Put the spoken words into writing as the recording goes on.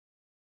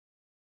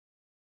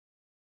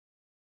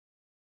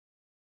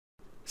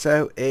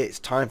So it's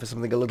time for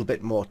something a little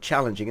bit more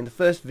challenging. In the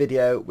first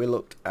video we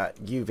looked at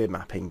UV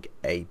mapping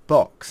a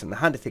box, and the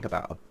handy thing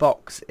about a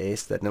box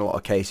is that in a lot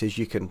of cases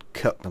you can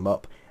cut them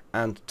up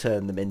and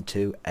turn them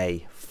into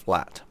a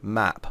flat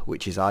map,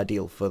 which is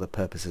ideal for the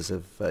purposes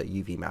of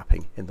UV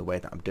mapping in the way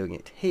that I'm doing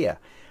it here.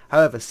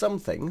 However, some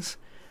things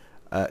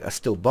are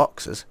still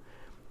boxes,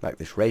 like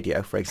this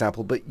radio for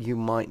example, but you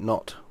might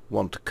not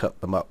want to cut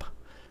them up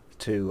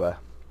to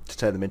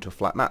turn them into a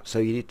flat map, so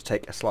you need to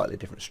take a slightly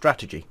different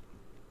strategy.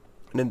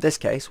 And in this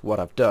case what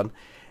I've done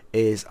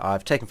is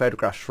I've taken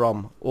photographs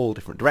from all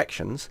different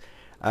directions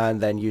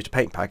and then used a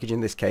paint package, in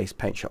this case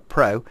Paint Shop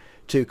Pro,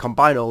 to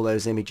combine all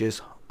those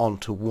images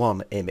onto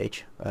one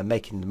image,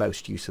 making the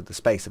most use of the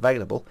space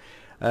available.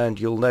 And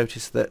you'll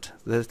notice that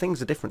the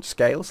things are different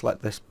scales,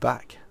 like this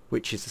back,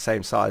 which is the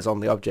same size on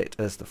the object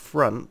as the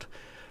front,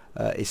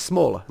 is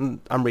smaller.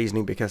 And I'm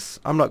reasoning because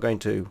I'm not going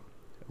to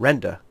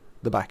render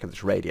the back of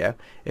this radio.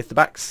 If the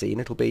back's seen,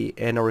 it'll be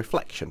in a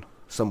reflection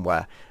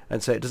somewhere,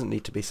 and so it doesn't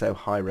need to be so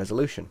high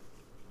resolution.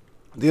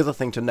 The other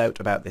thing to note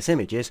about this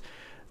image is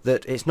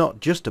that it's not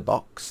just a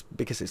box,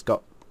 because it's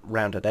got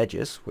rounded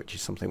edges, which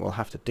is something we'll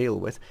have to deal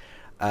with,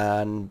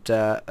 and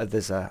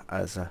there's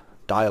a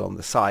dial on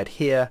the side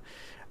here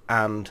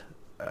and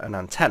an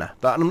antenna,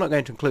 but I'm not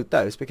going to include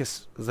those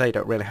because they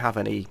don't really have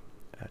any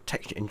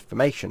texture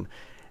information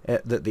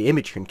that the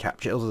image can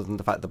capture, other than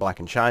the fact they're black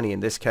and shiny in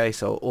this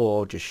case,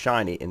 or just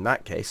shiny in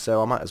that case,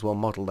 so I might as well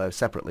model those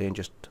separately and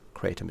just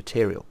create a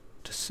material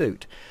to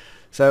suit.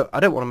 So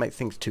I don't want to make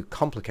things too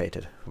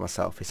complicated for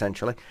myself,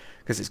 essentially,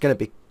 because it's going to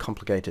be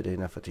complicated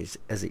enough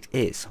as it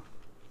is.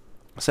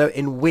 So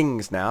in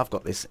wings now, I've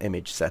got this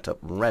image set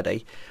up and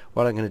ready.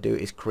 What I'm going to do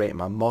is create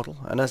my model,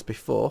 and as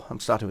before I'm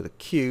starting with a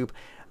cube,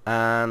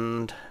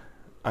 and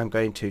I'm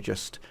going to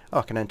just,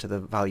 I can enter the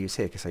values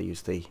here because I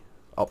used the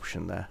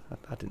option there.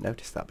 I didn't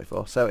notice that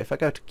before. So if I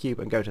go to cube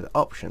and go to the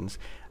options,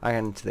 I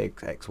enter the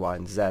X, Y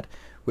and Z,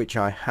 which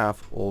I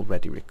have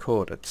already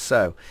recorded.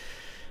 So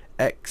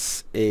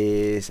X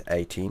is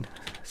 18,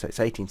 so it's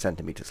 18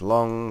 centimeters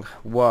long.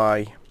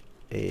 Y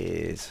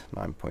is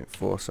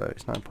 9.4, so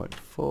it's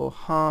 9.4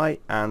 high,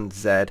 and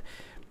Z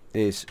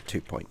is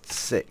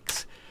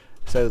 2.6.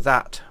 So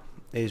that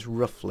is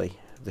roughly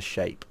the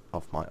shape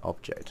of my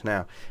object.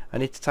 Now I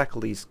need to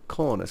tackle these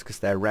corners because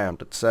they're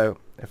rounded, so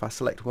if I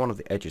select one of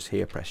the edges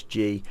here, press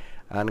G,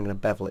 and I'm going to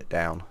bevel it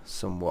down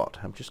somewhat.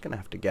 I'm just going to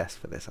have to guess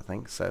for this, I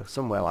think, so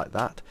somewhere like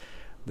that.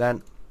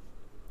 Then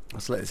I'll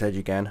select this edge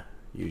again,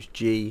 use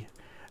G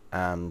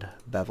and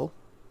bevel,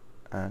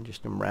 and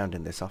just I'm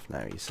rounding this off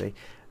now, you see,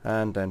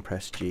 and then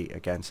press G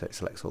again so it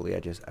selects all the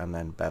edges, and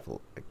then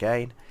bevel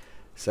again.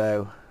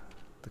 So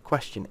the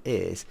question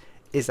is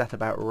that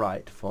about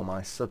right for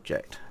my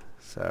subject?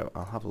 So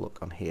I'll have a look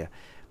on here.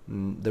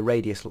 The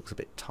radius looks a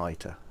bit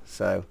tighter,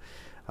 so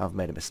I've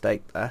made a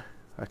mistake there.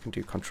 I can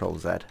do Control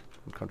Z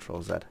and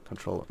Control Z,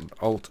 Control and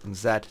Alt and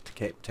Z to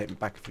take me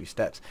back a few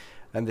steps,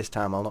 and this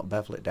time I'll not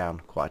bevel it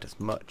down quite as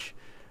much,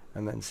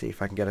 and then see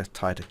if I can get a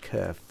tighter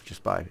curve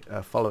just by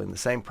following the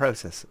same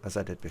process as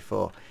I did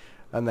before,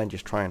 and then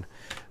just try and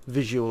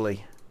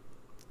visually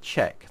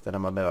check that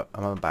I'm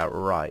about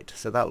right.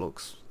 So that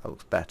looks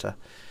better.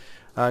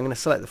 I'm going to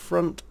select the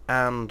front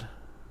and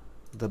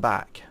the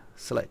back,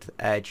 select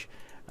the edge,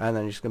 and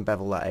then I'm just going to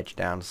bevel that edge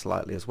down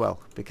slightly as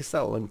well, because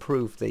that will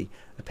improve the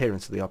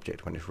appearance of the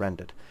object when it's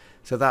rendered.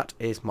 So that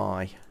is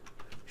my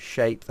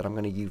shape that I'm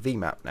going to UV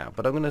map now,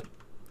 but I'm going to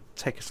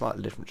take a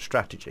slightly different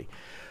strategy.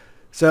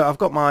 So I've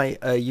got my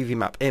UV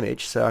map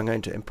image, so I'm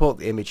going to import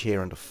the image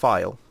here under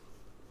File,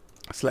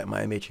 select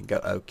my image and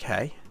go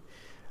OK,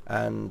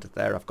 and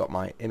there I've got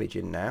my image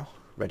in now,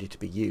 ready to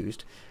be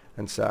used.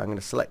 And so I'm going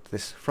to select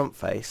this front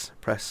face,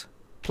 press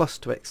plus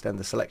to extend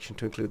the selection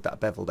to include that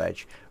beveled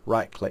edge,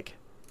 right click,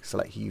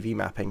 select UV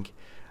mapping,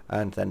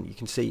 and then you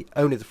can see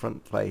only the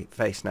front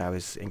face now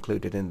is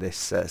included in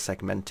this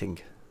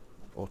segmenting,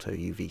 auto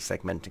UV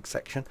segmenting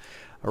section.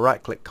 I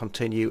right click,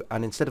 continue,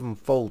 and instead of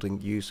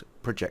unfolding use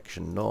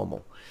projection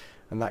normal,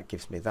 and that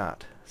gives me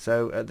that.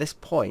 So at this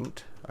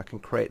point I can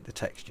create the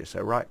texture,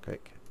 so right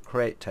click,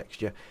 create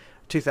texture,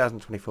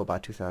 2024 by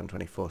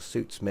 2024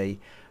 suits me.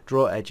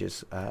 Draw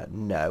edges,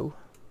 no,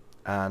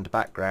 and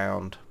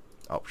background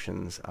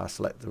options, I'll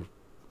select the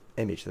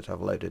image that I've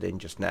loaded in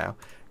just now,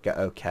 go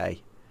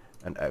OK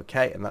and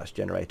OK, and that's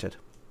generated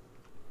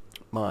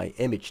my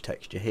image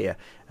texture here.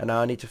 And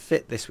now I need to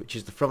fit this, which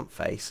is the front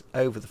face,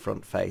 over the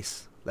front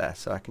face there,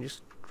 so I can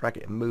just drag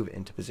it and move it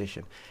into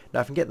position.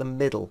 Now I can get the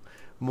middle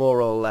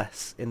more or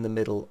less in the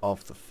middle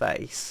of the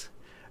face,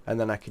 and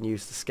then I can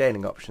use the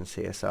scaling options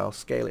here, so I'll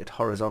scale it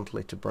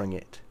horizontally to bring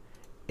it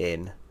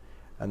in,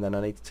 and then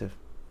I need to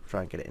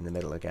try and get it in the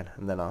middle again,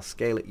 and then I'll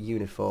scale it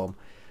uniform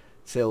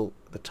till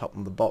the top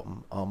and the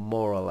bottom are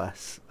more or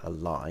less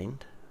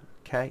aligned.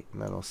 Okay,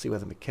 and then I'll see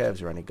whether my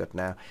curves are any good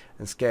now,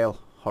 and scale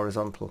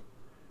horizontal,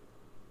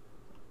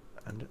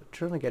 and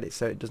trying to get it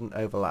so it doesn't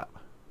overlap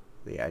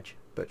the edge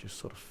but just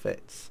sort of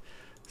fits.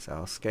 So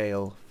I'll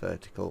scale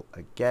vertical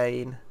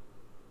again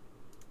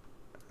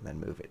and then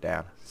move it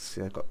down.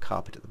 See, I've got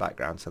carpet at the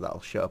background, so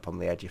that'll show up on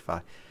the edge if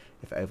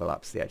if it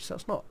overlaps the edge. So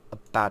it's not a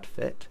bad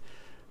fit.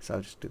 So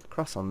I'll just do the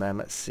cross on there, and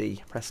let's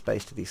see, press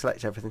space to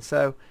deselect everything.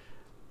 So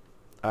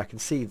I can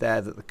see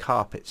there that the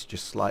carpet's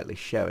just slightly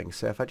showing.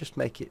 So if I just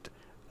make it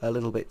a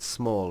little bit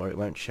smaller, it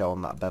won't show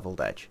on that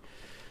beveled edge.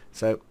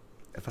 So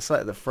if I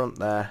select the front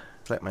there,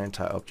 select my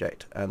entire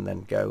object, and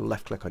then go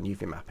left click on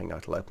UV mapping,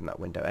 it'll open that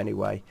window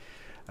anyway.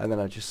 And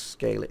then I just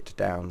scale it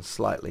down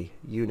slightly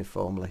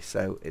uniformly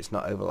so it's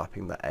not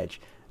overlapping that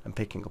edge and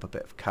picking up a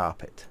bit of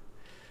carpet.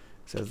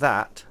 So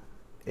that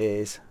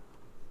is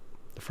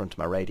the front of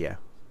my radio.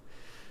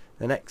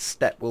 The next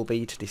step will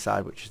be to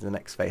decide which is the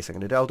next face I'm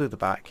going to do. I'll do the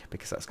back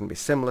because that's going to be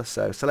similar.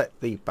 So select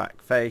the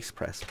back face,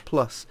 press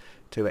plus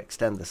to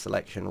extend the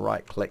selection,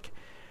 right click,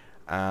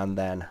 and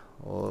then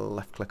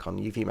left click on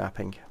UV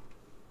mapping.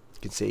 You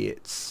can see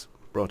it's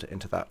brought it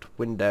into that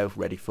window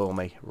ready for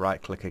me.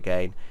 Right click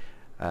again,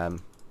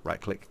 right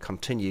click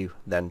continue,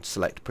 then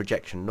select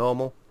projection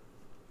normal.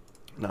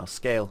 Now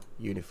scale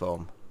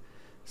uniform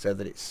so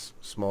that it's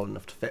small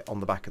enough to fit on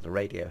the back of the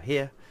radio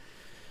here.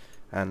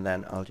 And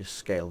then I'll just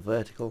scale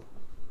vertical.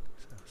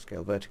 So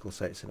scale vertical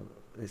so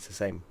it's the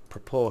same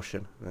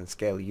proportion, and then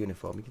scale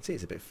uniform. You can see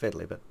it's a bit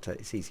fiddly, but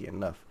it's easy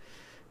enough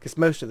because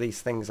most of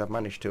these things I've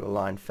managed to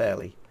align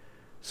fairly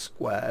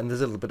square, and there's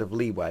a little bit of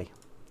leeway.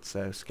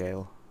 So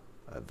scale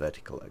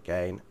vertical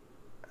again,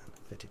 and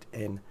fit it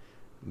in,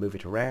 move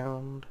it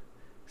around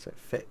so it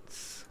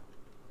fits.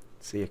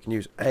 So you can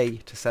use A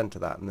to center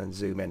that and then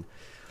zoom in.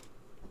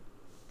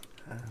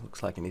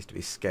 Looks like it needs to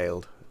be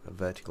scaled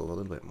vertical a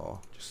little bit more,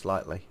 just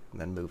slightly, and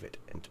then move it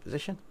into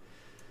position.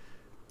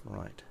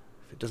 Right,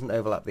 if it doesn't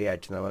overlap the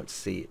edge, then I won't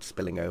see it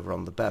spilling over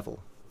on the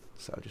bevel.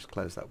 So I'll just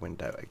close that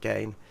window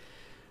again,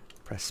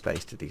 press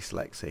space to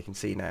deselect so you can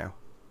see now.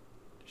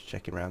 Just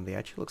checking around the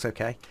edge, looks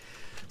okay.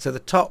 So the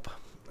top,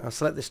 I'll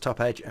select this top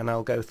edge and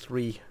I'll go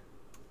 3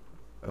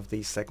 of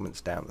these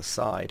segments down the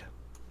side.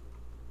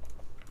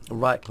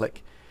 Right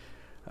click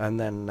and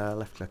then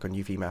left click on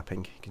UV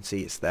mapping. You can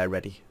see it's there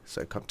ready.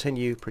 So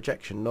continue,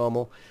 projection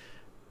normal.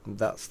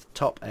 That's the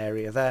top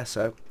area there,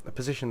 so I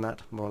position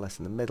that more or less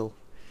in the middle.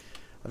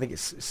 I think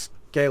it's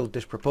scaled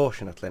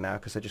disproportionately now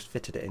because I just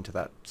fitted it into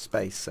that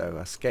space.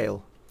 So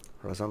scale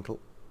horizontal,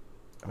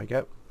 there we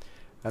go,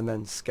 and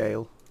then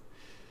scale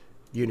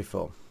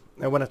uniform.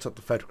 Now when I took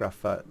the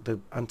photograph the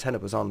antenna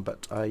was on,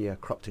 but I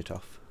cropped it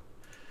off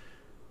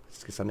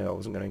because I knew I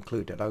wasn't going to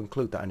include it. I'll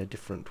include that in a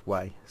different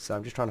way. So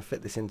I'm just trying to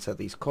fit this in so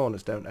these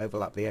corners don't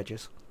overlap the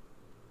edges.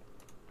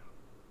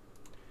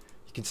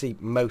 You can see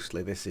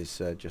mostly this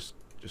is just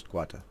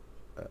quite a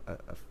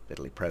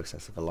fiddly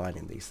process of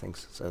aligning these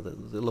things so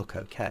that they look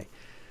okay.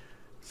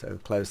 So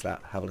close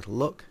that, have a little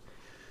look.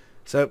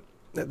 So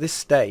at this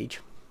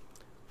stage,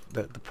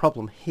 the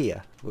problem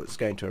here that's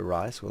going to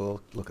arise,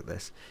 we'll look at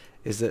this,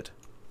 is that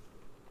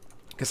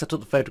because I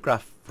took the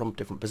photograph from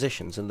different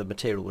positions and the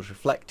material was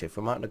reflective,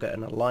 we might not get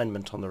an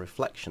alignment on the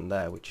reflection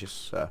there, which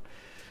is a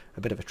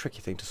bit of a tricky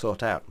thing to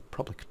sort out.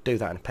 Probably could do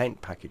that in a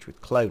paint package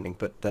with cloning,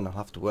 but then I'll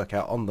have to work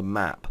out on the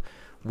map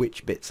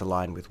which bits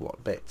align with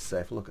what bits. So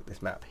if you look at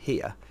this map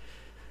here,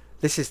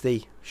 this is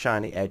the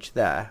shiny edge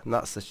there, and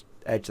that's the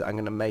edge that I'm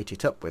going to mate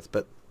it up with,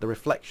 but the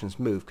reflections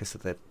move because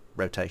of the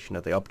rotation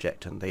of the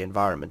object and the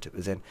environment it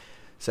was in.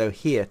 So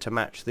here, to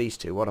match these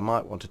two, what I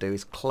might want to do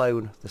is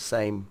clone the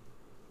same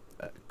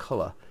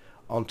colour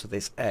onto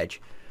this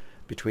edge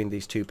between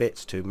these two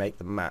bits to make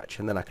them match,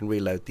 and then I can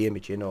reload the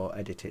image in or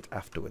edit it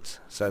afterwards.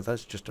 So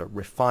that's just a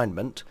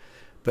refinement,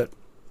 but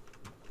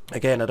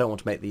again, I don't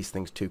want to make these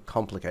things too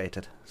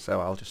complicated, so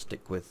I'll just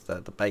stick with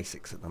the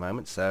basics at the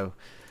moment. So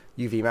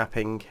UV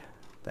mapping,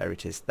 there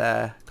it is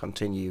there,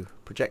 continue,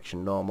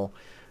 projection normal,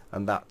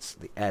 and that's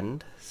the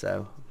end.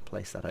 So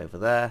place that over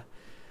there,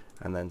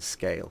 and then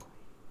scale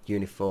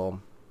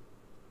uniform,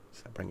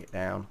 so bring it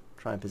down,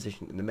 try and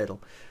position it in the middle.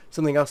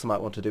 Something else I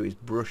might want to do is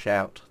brush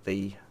out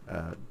the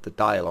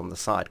dial on the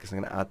side, because I'm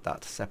going to add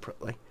that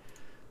separately.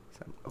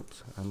 So,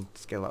 oops, and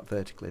scale that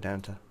vertically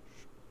down to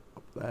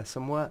up there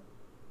somewhere.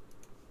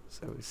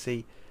 So we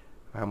see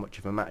how much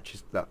of a match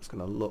that's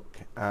going to look,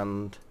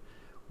 and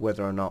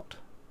whether or not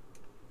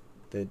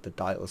the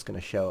dial is going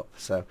to show up.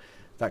 So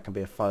that can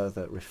be a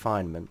further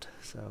refinement.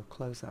 So I'll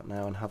close that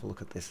now and have a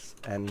look at this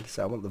end.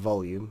 So I want the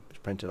volume, it's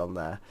printed on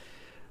there.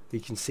 You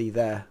can see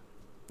there's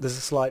a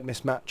slight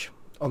mismatch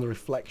on the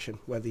reflection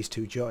where these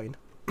two join.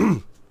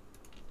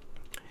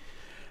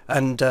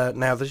 And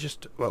now there's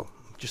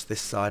just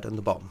this side and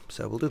the bottom.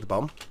 So we'll do the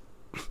bottom.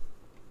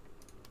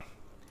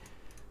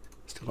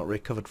 Still not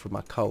recovered from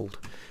my cold,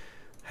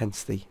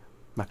 hence the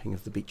mapping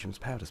of the Beecham's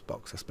powders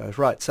box, I suppose.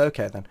 Right, so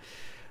okay then,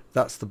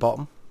 that's the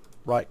bottom.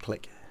 Right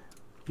click,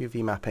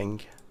 UV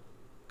mapping,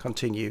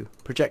 continue,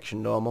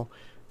 projection normal.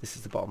 This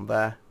is the bottom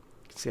there.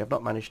 You can see I've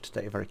not managed to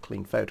take very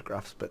clean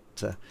photographs, but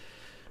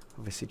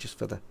obviously just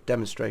for the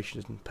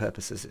demonstration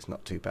purposes it's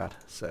not too bad.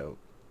 So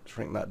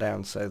shrink that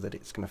down so that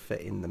it's going to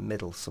fit in the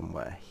middle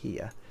somewhere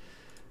here.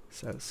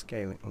 So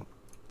scaling,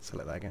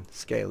 select that again,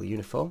 scale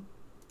uniform,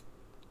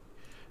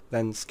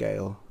 then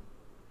scale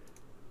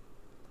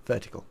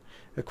vertical.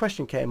 The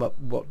question came up,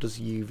 what does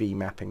UV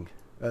mapping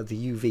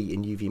the UV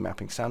in UV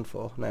mapping stand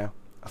for. Now,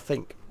 I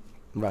think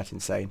I'm right in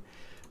saying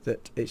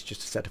that it's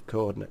just a set of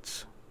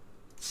coordinates.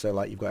 So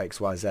like you've got X,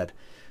 Y, Z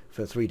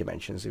for 3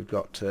 dimensions, you've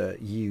got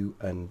U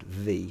and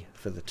V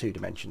for the 2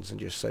 dimensions, and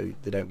just so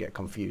they don't get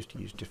confused,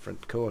 use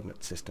different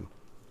coordinate system.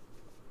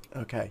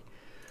 Okay,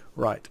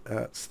 right,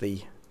 that's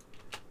the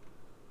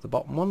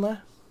bottom one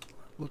there.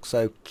 Looks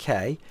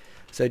okay.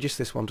 So just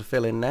this one to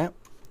fill in now,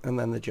 and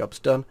then the job's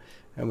done,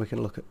 and we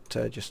can look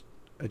at just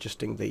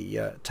adjusting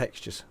the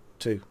textures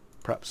to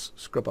perhaps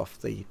scrub off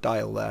the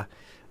dial there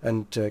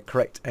and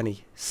correct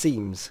any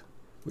seams,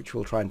 which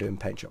we'll try and do in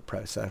PaintShop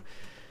Pro. So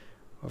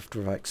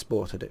after I've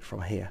exported it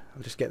from here,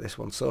 I'll just get this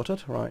one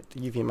sorted. Right,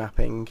 UV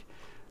mapping,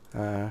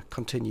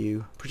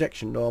 continue,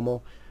 projection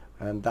normal,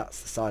 and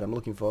that's the side I'm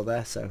looking for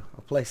there. So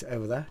I'll place it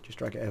over there, just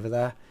drag it over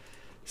there,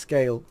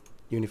 scale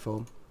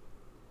uniform,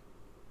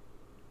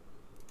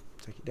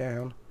 take it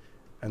down,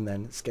 and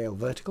then scale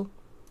vertical,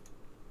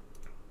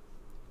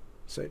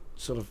 so it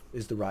sort of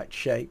is the right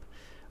shape.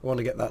 I want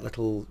to get that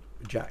little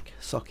jack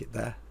socket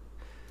there,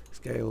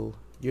 scale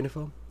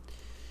uniform.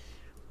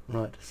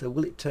 Right, so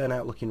will it turn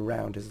out looking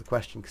round is the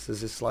question, because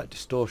there's slight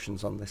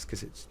distortions on this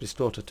because it's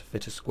distorted to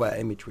fit a square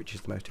image, which is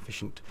the most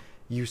efficient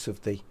use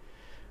of the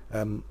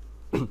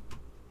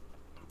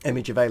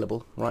image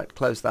available. Right,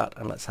 close that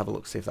and let's have a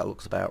look, see if that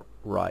looks about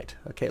right.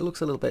 Okay, it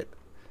looks a little bit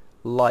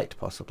light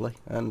possibly,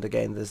 and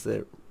again there's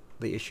the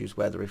issues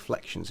where the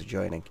reflections are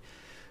joining,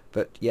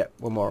 but yeah,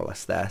 we're more or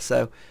less there.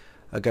 So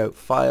I go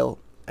File,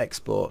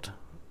 Export,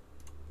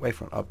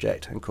 Wavefront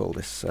Object, and call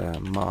this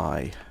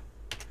my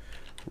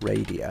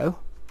radio,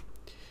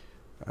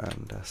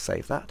 and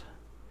save that.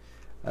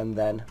 And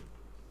then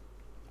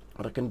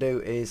what I can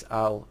do is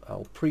I'll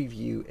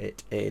preview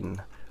it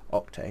in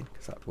Octane,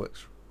 because that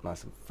works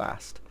nice and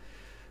fast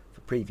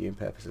for previewing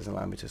purposes,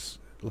 allow me to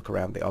look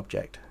around the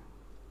object,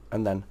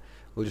 and then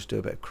we'll just do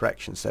a bit of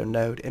correction. So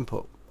node,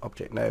 import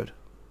object node,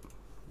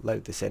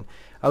 load this in.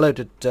 I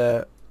loaded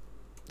the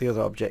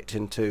other object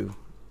into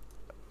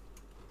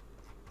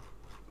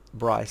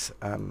Bryce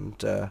and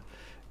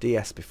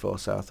DS before,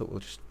 so I thought we'll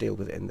just deal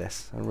with it in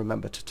this, and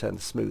remember to turn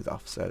the smooth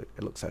off so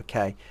it looks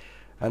okay,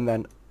 and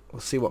then we'll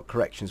see what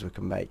corrections we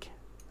can make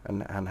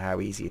and how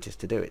easy it is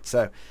to do it.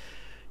 So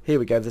here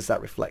we go, there's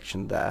that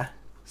reflection there.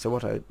 So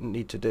what I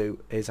need to do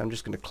is I'm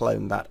just going to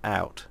clone that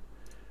out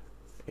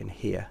in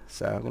here.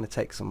 So I'm going to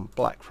take some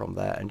black from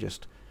there and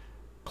just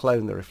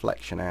clone the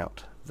reflection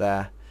out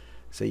there,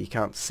 so you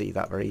can't see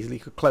that very easily.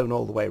 You could clone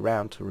all the way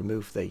around to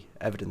remove the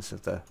evidence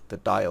of the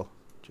dial.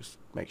 Just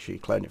make sure you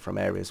clone it from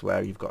areas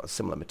where you've got a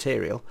similar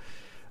material,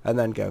 and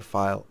then go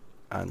File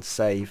and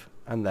Save,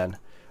 and then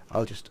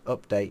I'll just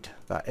update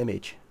that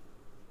image,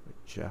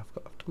 which I've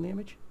done the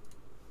image.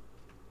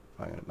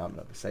 I've not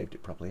saved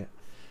it properly yet.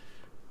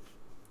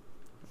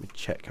 Let me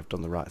check I've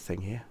done the right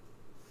thing here.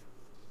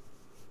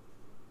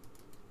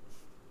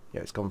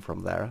 Yeah, it's gone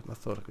from there. I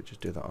thought I could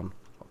just do that on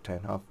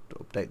Octane. I'll have to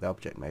update the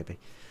object maybe.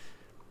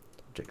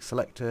 Object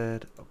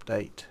selected,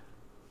 update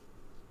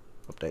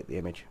the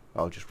image.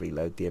 I'll just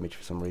reload the image,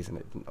 for some reason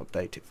it didn't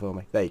update it for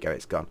me. There you go,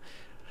 it's gone.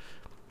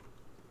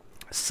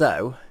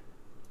 So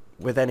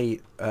with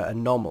any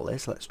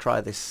anomalies, let's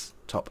try this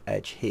top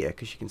edge here,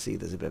 because you can see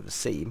there's a bit of a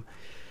seam.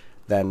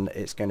 Then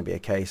it's going to be a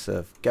case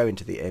of going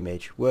to the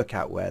image, work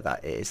out where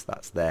that is,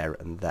 that's there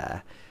and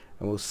there,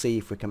 and we'll see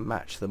if we can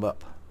match them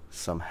up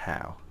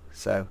somehow.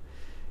 So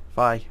if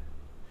I've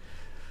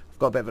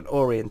got a bit of an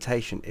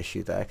orientation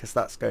issue there, because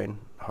that's going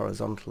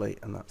horizontally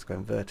and that's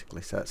going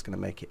vertically, so it's going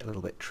to make it a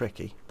little bit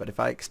tricky. But if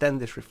I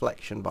extend this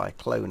reflection by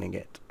cloning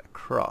it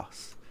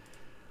across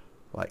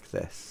like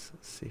this,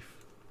 let's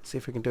see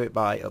if we can do it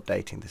by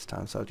updating this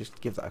time. So I'll just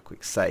give that a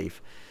quick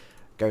save,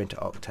 go into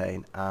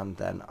Octane, and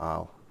then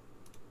I'll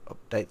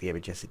update the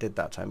image as it did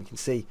that time. You can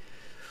see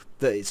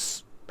that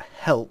it's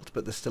helped,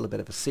 but there's still a bit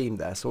of a seam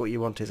there. So what you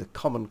want is a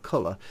common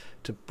colour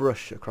to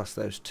brush across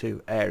those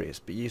two areas.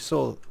 But you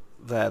saw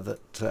there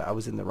that I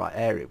was in the right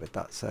area with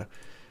that, so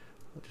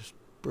I'll just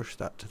brush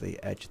that to the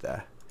edge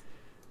there,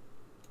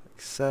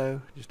 like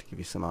so, just to give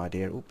you some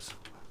idea, oops,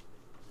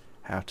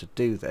 how to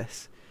do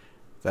this.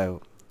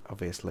 Though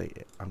obviously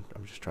I'm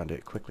just trying to do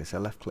it quickly, so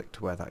left click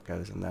to where that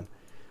goes, and then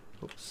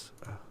oops,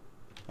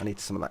 I need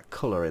some of that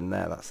colour in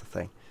there, that's the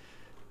thing.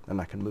 Then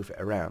I can move it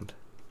around,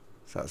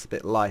 so that's a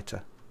bit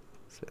lighter.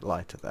 It's a bit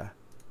lighter there,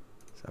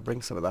 so I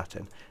bring some of that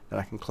in, then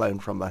I can clone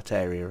from that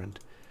area and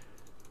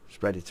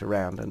spread it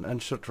around,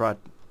 and sort of try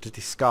to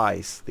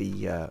disguise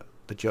the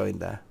join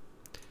there.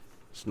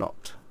 It's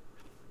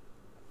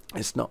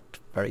not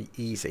very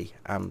easy,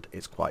 and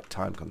it's quite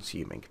time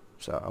consuming,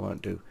 so I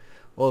won't do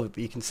all of it.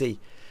 But you can see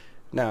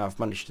now I've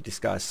managed to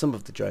disguise some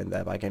of the join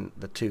there by getting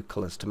the two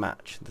colours to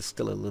match. There's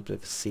still a little bit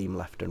of a seam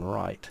left and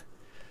right,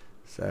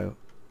 so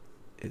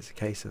it's a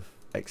case of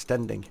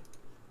extending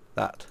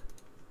that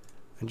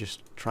and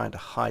just trying to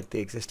hide the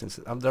existence.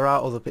 There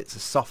are other bits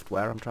of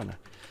software I'm trying to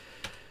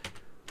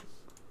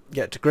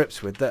get to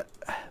grips with that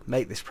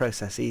make this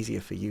process easier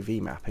for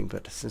UV mapping,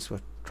 but since we're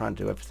trying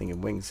to do everything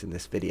in Wings in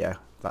this video,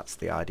 that's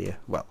the idea.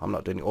 Well, I'm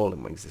not doing it all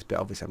in Wings this bit,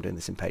 obviously I'm doing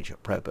this in PaintShop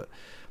Pro, but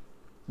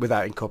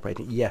without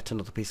incorporating yet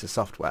another piece of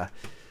software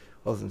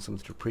other than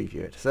something to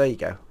preview it. So there you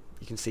go.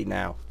 You can see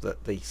now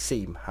that the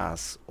seam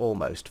has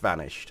almost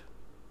vanished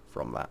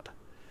from that.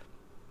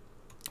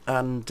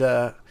 And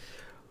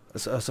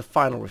as a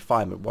final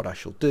refinement, what I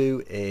shall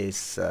do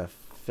is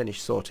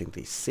finish sorting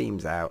these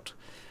seams out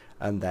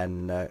and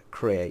then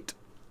create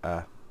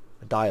a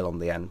dial on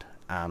the end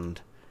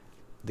and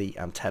the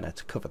antenna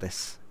to cover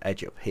this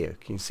edge up here. You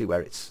can see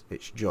where it's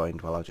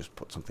joined. Well, I'll just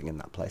put something in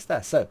that place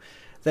there. So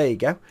there you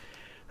go.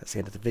 That's the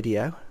end of the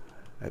video.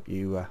 Hope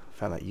you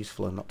found that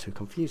useful and not too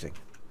confusing.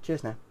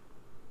 Cheers now.